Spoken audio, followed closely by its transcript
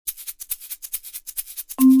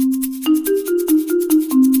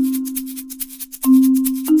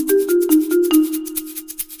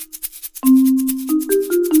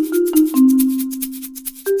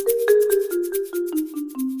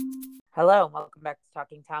Hello and welcome back to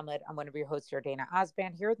Talking Talmud. I'm one of your hosts here, Dana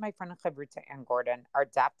Osband, here with my friend Chavruta Ann Gordon. Our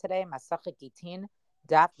daf today, Masachet Gittin,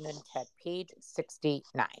 daf Nun Tet, page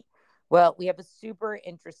 69. Well, we have a super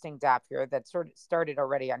interesting daf here that sort of started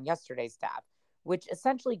already on yesterday's daf, which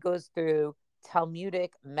essentially goes through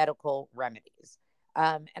Talmudic medical remedies.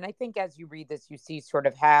 And I think as you read this, you see sort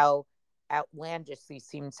of how outlandish these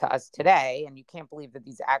seem to us today, and you can't believe that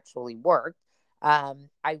these actually work.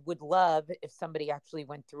 I would love if somebody actually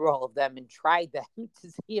went through all of them and tried them to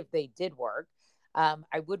see if they did work.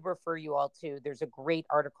 I would refer you all to, there's a great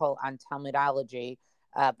article on Talmudology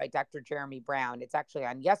by Dr. Jeremy Brown. It's actually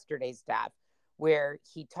on yesterday's staff, where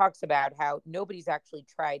he talks about how nobody's actually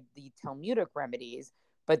tried the Talmudic remedies,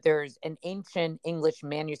 but there's an ancient English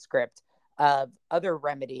manuscript of other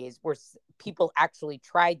remedies where people actually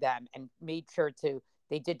tried them and made sure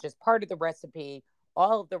they did just part of the recipe,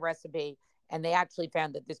 all of the recipe, and they actually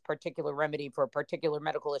found that this particular remedy for a particular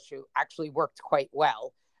medical issue actually worked quite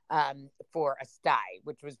well for a sty,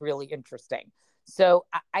 which was really interesting. So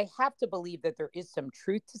I have to believe that there is some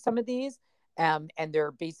truth to some of these, and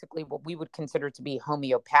they're basically what we would consider to be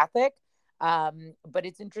homeopathic. But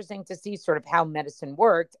it's interesting to see sort of how medicine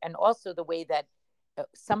worked, and also the way that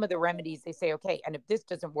some of the remedies, they say, okay, and if this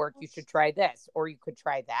doesn't work, you should try this, or you could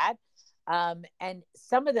try that. And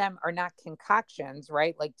some of them are not concoctions,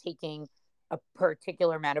 right? Like taking a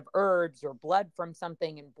particular amount of herbs or blood from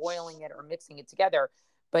something and boiling it or mixing it together.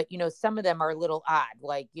 But, some of them are a little odd,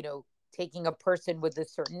 like, taking a person with a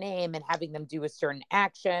certain name and having them do a certain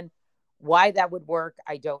action. Why that would work,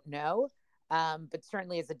 I don't know. But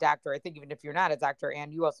certainly as a doctor, I think even if you're not a doctor,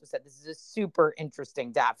 and you also said this is a super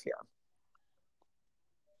interesting daf here.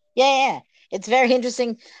 Yeah. It's very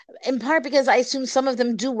interesting, in part because I assume some of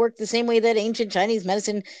them do work the same way that ancient Chinese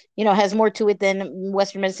medicine, has more to it than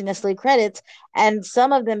Western medicine necessarily credits. And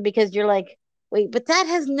some of them because you're like, wait, but that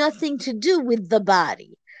has nothing to do with the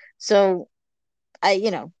body. So I'm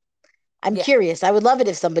Yeah, curious. I would love it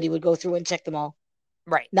if somebody would go through and check them all.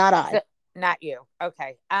 right. Not So I. not you.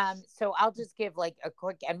 Okay. So I'll just give like a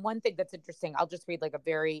quick, and one thing that's interesting, I'll just read like a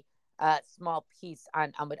very small piece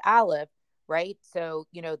on Amud Aleph, right? So,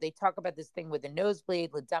 they talk about this thing with the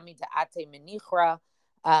nosebleed, Ladami de Ate Menichra,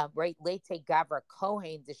 right? Lete Gavra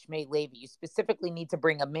Kohen Dishmei Levi. You specifically need to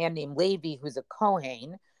bring a man named Levi who's a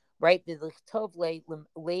Kohen, right? V'lichtov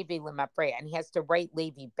Levi lemafreya, and he has to write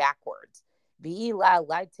Levi backwards. V'ila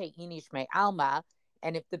Late Inishmei Alma.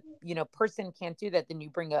 And if the person can't do that, then you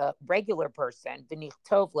bring a regular person,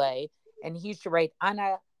 V'nichtov Le, and he should write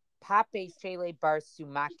Ana Pape Shele Bar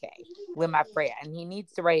Sumake lemafreya, and he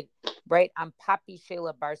needs to write on Papi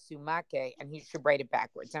Shela Bar Sumake, and he should write it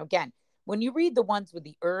backwards. Now, again, when you read the ones with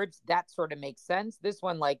the herbs, that sort of makes sense. This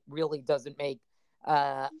one, like, really doesn't make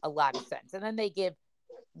a lot of sense. And then they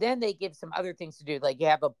give some other things to do, like you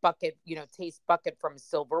have a bucket, taste bucket from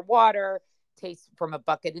silver water, taste from a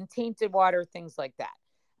bucket in tainted water, things like that.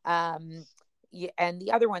 And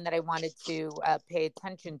the other one that I wanted to pay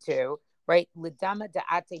attention to, right? Lidama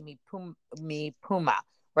da'ate mi puma,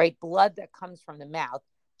 right? Blood that comes from the mouth.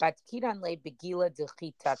 Batkiran le begila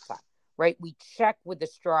dechitata, right? We check with the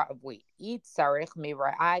straw of wheat. Eat sarich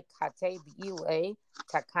mira'ai kate v'ile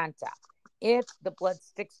takanta. If the blood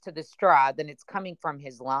sticks to the straw, then it's coming from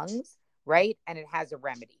his lungs, right? And it has a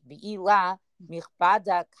remedy. V'ila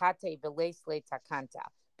michbada kate v'lesle takanta.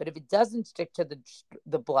 But if it doesn't stick to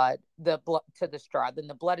the blood to the straw, then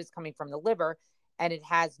the blood is coming from the liver, and it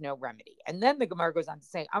has no remedy. And then the Gemara goes on to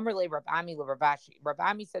say, Amrle Rav Ami le Rav Ashi. Rav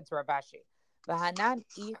Ami said to Rav Ashi, V'hanan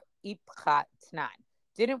ipcha tnan.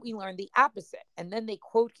 Didn't we learn the opposite? And then they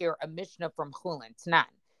quote here a mishnah from Chulin, Tnan.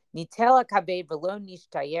 Nitela kabe velo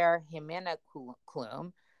nishtayer himena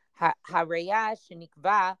klum, hareya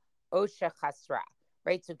shenikva osha chasra.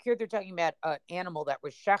 Right, so here they're talking about an animal that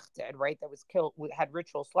was shechted, right, that was killed, had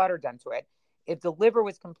ritual slaughter done to it. If the liver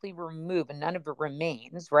was completely removed and none of it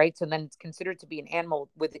remains, right, so then it's considered to be an animal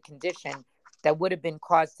with a condition that would have been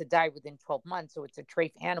caused to die within 12 months. So it's a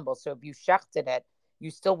treif animal. So if you shechted it,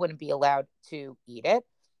 you still wouldn't be allowed to eat it,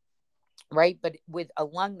 right? But with a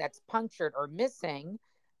lung that's punctured or missing,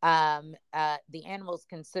 the animal is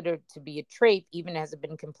considered to be a treif, even as it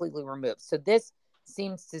been completely removed. So this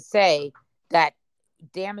seems to say that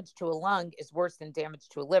damage to a lung is worse than damage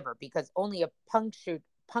to a liver, because only a punctured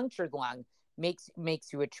lung makes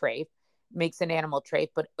you a treif, makes an animal treif,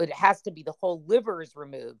 but it has to be the whole liver is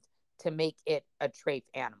removed to make it a treif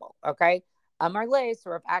animal. Okay. Amar le, so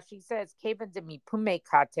Rav Ashi says, Kevan de mi pume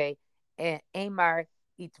kate emar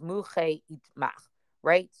itmuche itmach.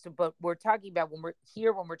 Right. So, but we're talking about when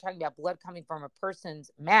we're talking about blood coming from a person's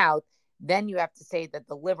mouth, then you have to say that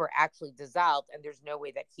the liver actually dissolved, and there's no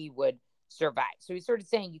way that he would survive. So he's sort of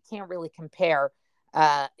saying you can't really compare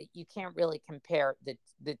the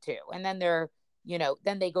two. And then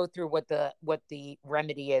then they go through what the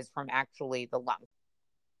remedy is from actually the lung.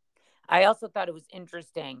 I also thought it was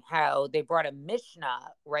interesting how they brought a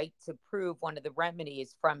mishnah, right, to prove one of the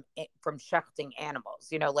remedies from shechting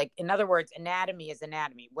animals. Like, in other words, anatomy is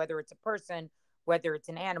anatomy, whether it's a person, whether it's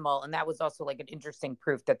an animal, and that was also like an interesting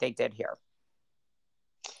proof that they did here.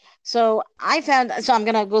 So I'm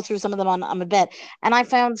gonna go through some of them on a bet, and I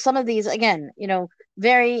found some of these again,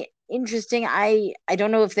 very interesting. I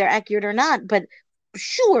don't know if they're accurate or not, but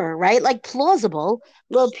sure, right? Like plausible.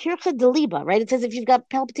 Well, pircha deliba, right? It says if you've got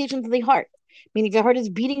palpitations of the heart, meaning if your heart is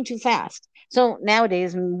beating too fast. So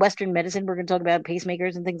nowadays in Western medicine, we're going to talk about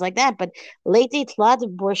pacemakers and things like that. But late tlat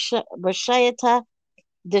borshayata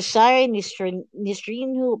deshare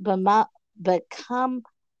nistrinu become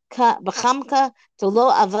Bachamka to lo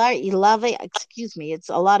avar ilave. Excuse me, it's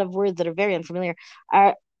a lot of words that are very unfamiliar.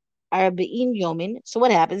 Are bein yomin. So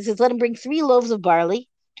what happens is let him bring 3 loaves of barley,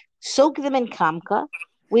 soak them in kamka,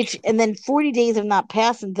 and then 40 days have not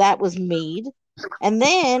passed, and that was made. And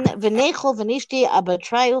then v'nechol v'nishti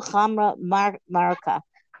abatrayu chamra marka.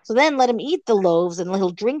 So then let him eat the loaves, and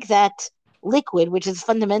he'll drink that liquid, which is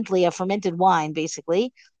fundamentally a fermented wine,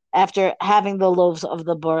 basically, after having the loaves of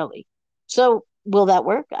the barley. So will that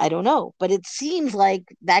work? I don't know, but it seems like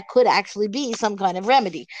that could actually be some kind of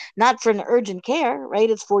remedy, not for an urgent care, right?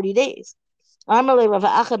 It's 40 days. Oh, I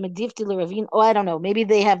don't know. Maybe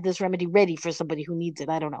they have this remedy ready for somebody who needs it.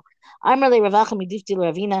 I don't know. And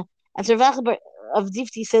Sir Racha of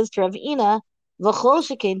Difti says to Ravina,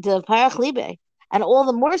 and all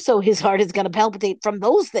the more so his heart is going to palpitate from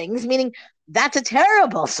those things, meaning that's a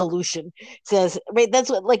terrible solution. Says, right, that's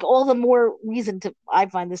what, like, all the more reason to, I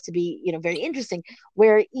find this to be, very interesting,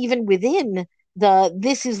 where even within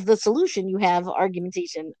this is the solution, you have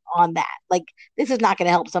argumentation on that. Like, this is not going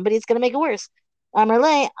to help somebody, it's going to make it worse.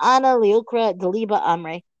 Amrle, Ana Liukra Deliba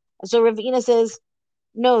Amre. So Ravina says,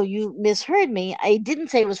 no, you misheard me. I didn't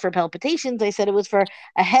say it was for palpitations. I said it was for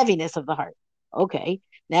a heaviness of the heart. Okay.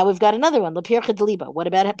 Now we've got another one. Lapircha Deliba. What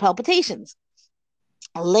about palpitations?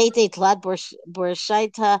 Late tlat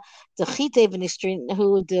borshaita dechite v'nistrin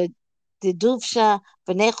who de duvsha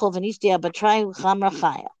v'nechol v'nishtia batrayu chamra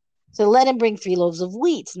chaya. So let him bring 3 loaves of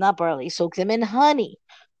wheat, not barley. Soak them in honey,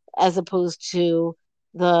 as opposed to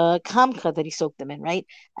the kamka that he soaked them in, right?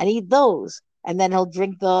 And eat those. And then he'll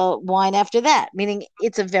drink the wine after that, meaning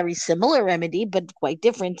it's a very similar remedy, but quite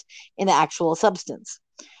different in actual substance.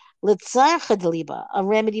 Litzar chadaliba, a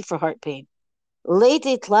remedy for heart pain.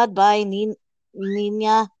 Late tlad by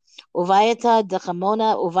ninya uvayata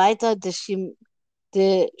dechamona uvayata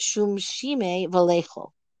de shumshime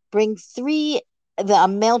valecho. Bring 3 the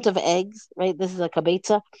amount of eggs, right? This is a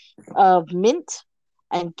kabetza of mint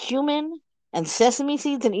and cumin and sesame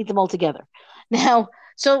seeds and eat them all together. Now,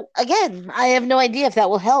 so again, I have no idea if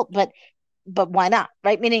that will help, but why not?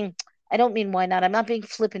 Right? Meaning, I don't mean why not. I'm not being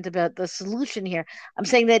flippant about the solution here. I'm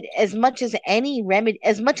saying that as much as any remedy,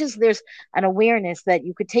 as much as there's an awareness that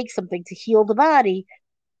you could take something to heal the body,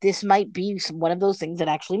 this might be one of those things that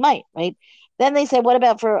actually might, right? Then they say, what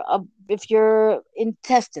about for if your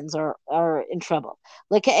intestines are in trouble?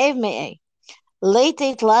 Like so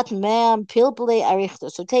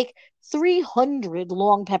take 300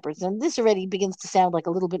 long peppers, and this already begins to sound like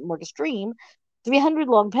a little bit more extreme. 300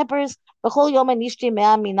 long peppers. He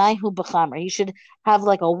should have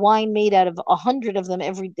like a wine made out of 100 of them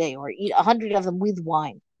every day, or eat 100 of them with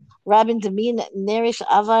wine. Rabin Demin Nerish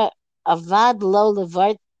Avad Lo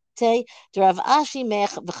Levarte Rav Ashi Mech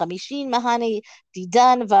V'chamishin Mahani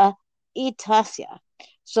Didan V'itasya.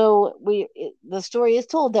 So the story is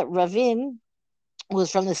told that Ravin, who was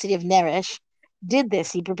from the city of Neresh, did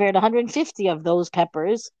this. He prepared 150 of those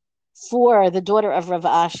peppers for the daughter of Rav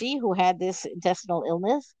Ashi, who had this intestinal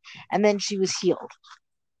illness, and then she was healed.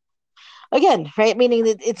 Again, right? Meaning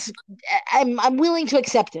that I'm willing to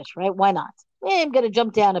accept it, right? Why not? I'm going to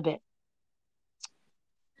jump down a bit.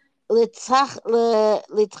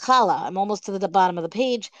 Litzchala. I'm almost to the bottom of the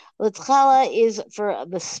page. Litzchala is for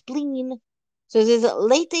the spleen. So it says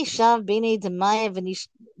late shav bene demaya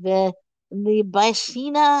the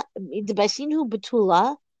baishinu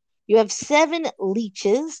betula. You have 7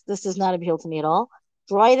 leeches. This does not appeal to me at all.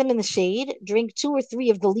 Dry them in the shade. Drink 2 or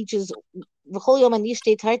 3 of the leeches.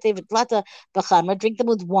 Drink them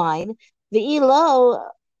with wine. Ve'ilo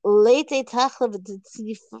late tachla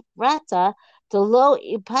v'tzifrata to lo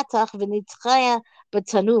ipatach v'nitzchaya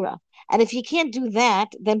b'tanura. And if you can't do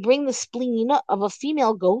that, then bring the spleen of a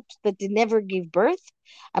female goat that never gave birth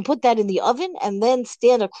and put that in the oven, and then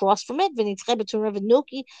stand across from it, and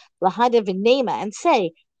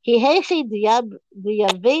say, Hihechi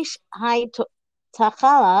diyavesh hai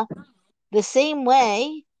tachala, the same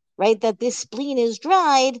way, right, that this spleen is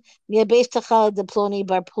dried, niyabesh tachala de ploni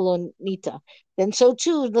bar polonita. Then so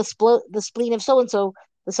too the spleen of so and so,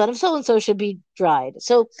 the son of so and so, should be dried.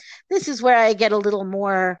 So this is where I get a little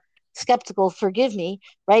more skeptical. Forgive me,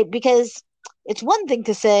 right? Because it's one thing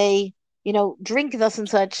to say, drink thus and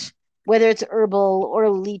such, whether it's herbal or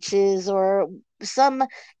leeches or some,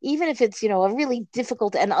 even if it's, a really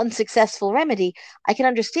difficult and unsuccessful remedy, I can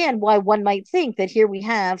understand why one might think that here we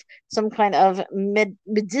have some kind of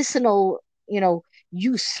medicinal,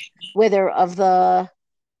 use, whether of the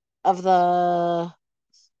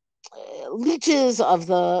leeches, of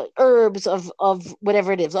the herbs, of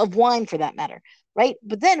whatever it is, of wine for that matter, right?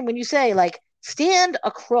 But then when you say, like, stand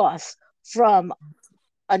across from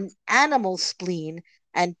an animal spleen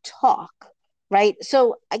and talk, right?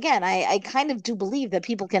 So again, I kind of do believe that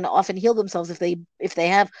people can often heal themselves if they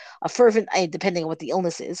have a fervent, depending on what the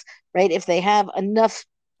illness is, right? If they have enough,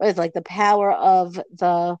 what is, like, the power of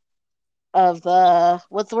the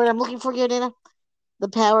what's the word I'm looking for, Yodina? The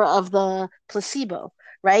power of the placebo,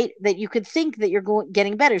 right? That you could think that you're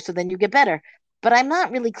getting better, so then you get better. But I'm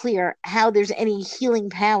not really clear how there's any healing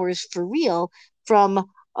powers for real from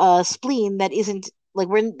a spleen that isn't, like,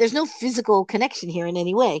 there's no physical connection here in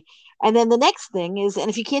any way. And then the next thing is, and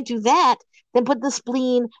if you can't do that, then put the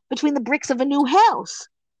spleen between the bricks of a new house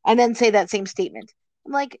and then say that same statement.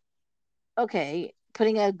 I'm like, okay,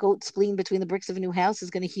 putting a goat spleen between the bricks of a new house is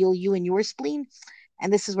going to heal you and your spleen.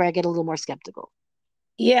 And this is where I get a little more skeptical.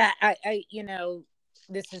 Yeah,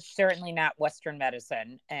 this is certainly not Western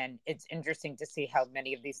medicine, and it's interesting to see how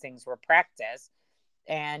many of these things were practiced.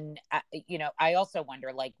 And I also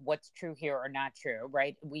wonder, like, what's true here or not true,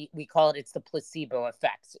 right? We call it's the placebo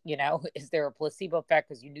effect. Is there a placebo effect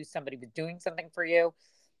because you knew somebody was doing something for you?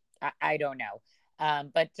 I don't know.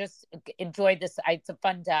 But just enjoy this. It's a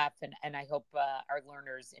fun DAF, and I hope our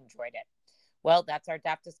learners enjoyed it. Well, that's our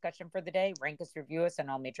DAF discussion for the day. Rank us, review us on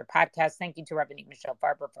all major podcasts. Thank you to Rabbanit Michelle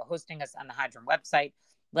Farber for hosting us on the Hadron website.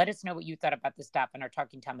 Let us know what you thought about this DAF on our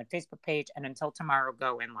Talking Talmud Facebook page. And until tomorrow,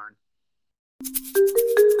 go and learn.